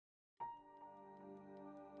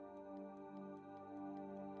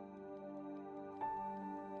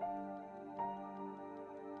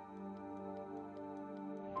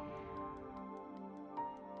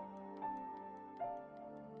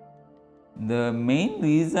The main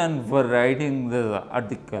reason for writing this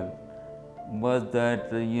article was that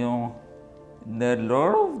there are a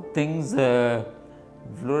lot of things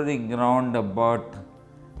floating around about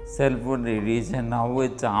cell phone radiation, how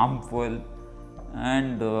it's harmful,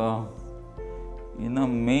 and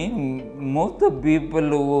most of the people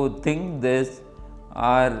who think this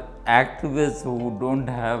are activists who don't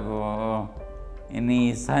have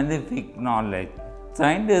any scientific knowledge.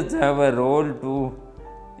 Scientists have a role to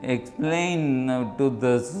explain to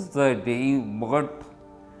the society what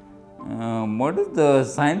is the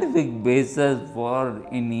scientific basis for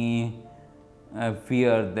any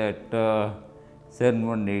fear that cell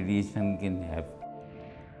phone radiation can have.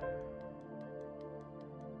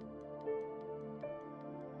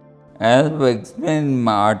 As I explained in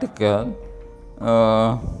my article,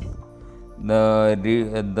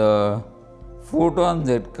 the photons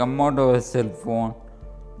that come out of a cell phone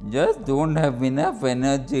just don't have enough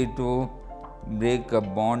energy to break a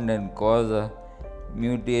bond and cause a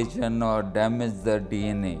mutation or damage the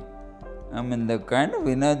DNA. I mean, the kind of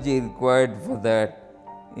energy required for that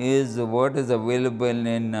is what is available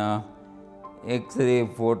in X-ray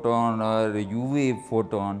photon or UV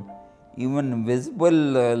photon. Even visible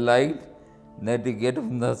light that you get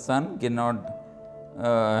from the sun cannot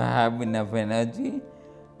have enough energy,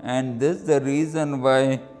 and this is the reason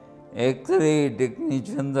why X-ray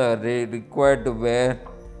technicians are required to wear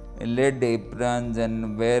lead aprons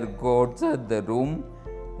and wear coats at the room,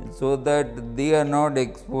 so that they are not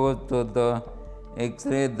exposed to the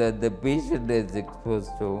X-ray that the patient is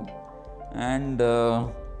exposed to. And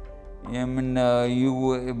when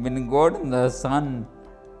you go out in the sun,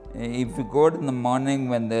 if you go out in the morning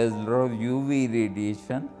when there is a lot of UV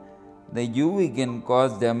radiation, the UV can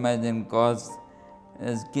cause damage and cause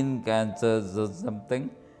skin cancers or something,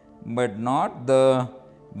 but not the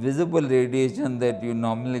visible radiation that you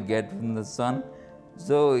normally get from the sun.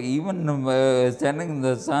 So even standing in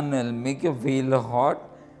the sun will make you feel hot,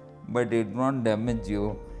 but it won't damage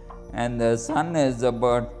you. And the sun is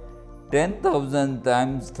about 10,000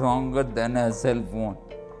 times stronger than a cell phone.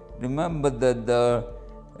 Remember that the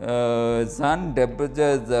sun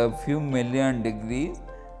temperature is a few million degrees,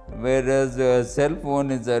 whereas a cell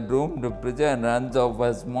phone is a room temperature and runs off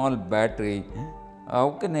a small battery.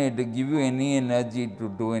 How can it give you any energy to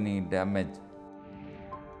do any damage?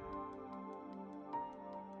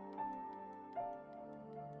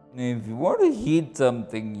 If you want to heat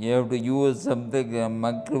something, you have to use something, a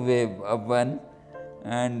microwave oven,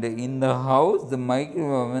 and in the house the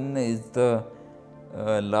microwave oven is the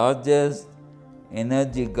largest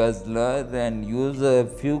energy guzzler and use a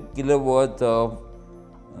few kilowatts of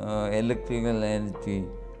electrical energy.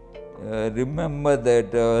 Remember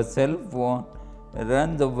that a cell phone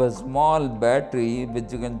runs off a small battery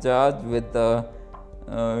which you can charge with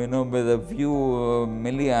with a few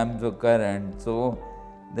milliamps of current. So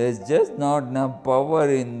there is just not enough power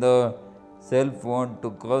in the cell phone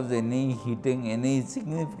to cause any heating, any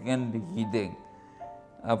significant heating.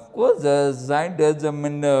 Of course, scientists,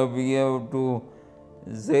 we have to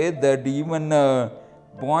say that even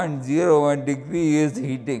 0.01 degree is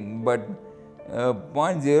heating, but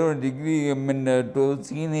 0.0 degree, to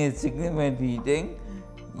see any significant heating,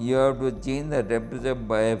 you have to change the temperature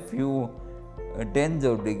by a few tens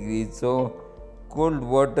of degrees. So cold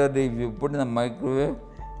water, if you put in the microwave,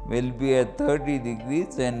 will be at 30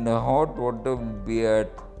 degrees and hot water will be at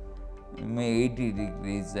 80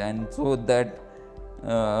 degrees, and so that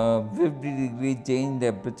 50 degree change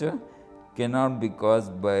temperature cannot be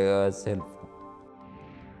caused by a cell phone.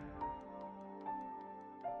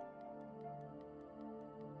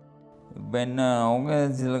 When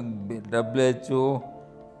organization like WHO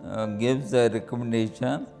gives a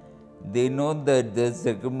recommendation, they know that this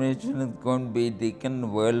recommendation is going to be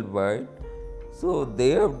taken worldwide. So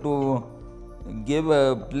they have to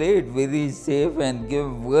play it very safe and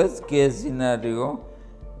give worst case scenario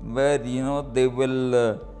where they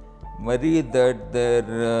will worry that their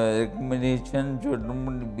recommendation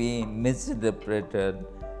shouldn't be misinterpreted,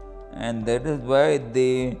 and that is why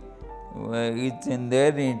it's in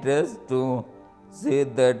their interest to say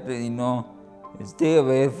that stay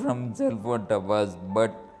away from cell phone towers,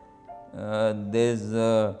 but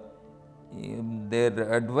their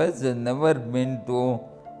advice has never been to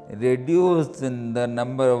reduce in the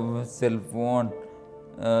number of cell phone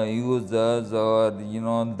users or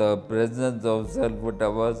the presence of cell phone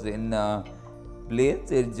towers in a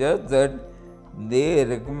place. It's just that they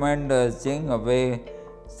recommend staying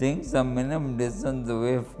some minimum distance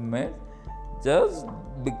away from it, just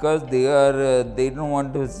because they don't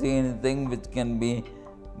want to say anything which can be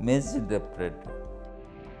misinterpreted.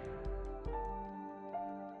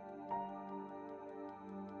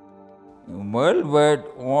 Worldwide,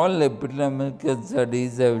 all epidemiological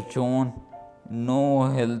studies have shown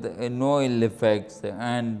no ill effects,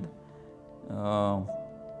 and uh,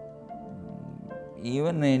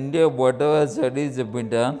 even in India, whatever studies have been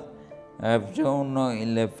done have shown no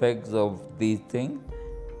ill effects of these things.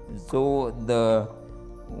 So the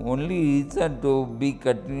only reason to be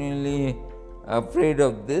continually afraid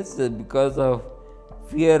of this is because of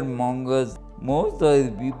fear mongers. Most of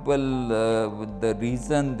the people, the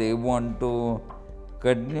reason they want to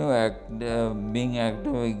continue being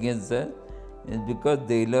active against us is because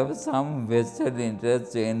they have some vested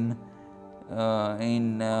interest in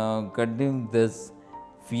continuing this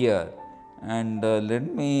fear. And let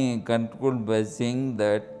me conclude by saying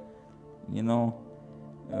that,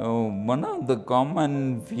 one of the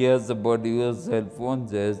common fears about your cell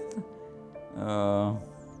phones is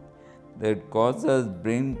that causes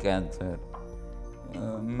brain cancer.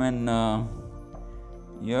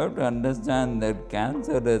 You have to understand that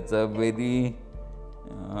cancer is a very,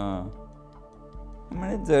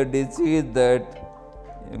 it's a disease that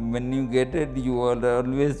when you get it, you are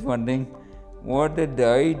always wondering, what did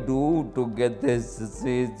I do to get this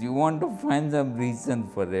disease? You want to find some reason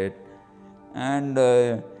for it. And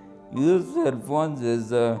use cell phones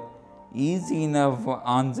is a easy enough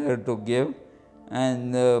answer to give.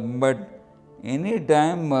 And but any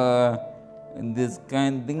time this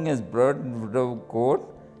kind of thing is brought in front of court,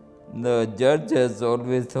 the judge has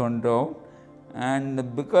always thrown out,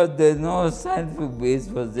 and because there is no scientific base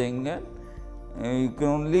for saying that, you can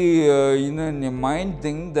only in your mind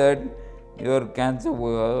think that your cancer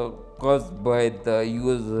was caused by the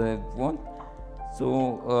use of headphone.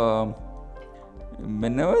 So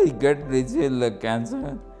whenever you get residual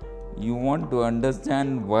cancer, you want to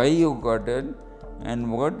understand why you got it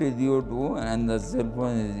and what did you do, and the cell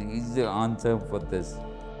phone is the answer for this.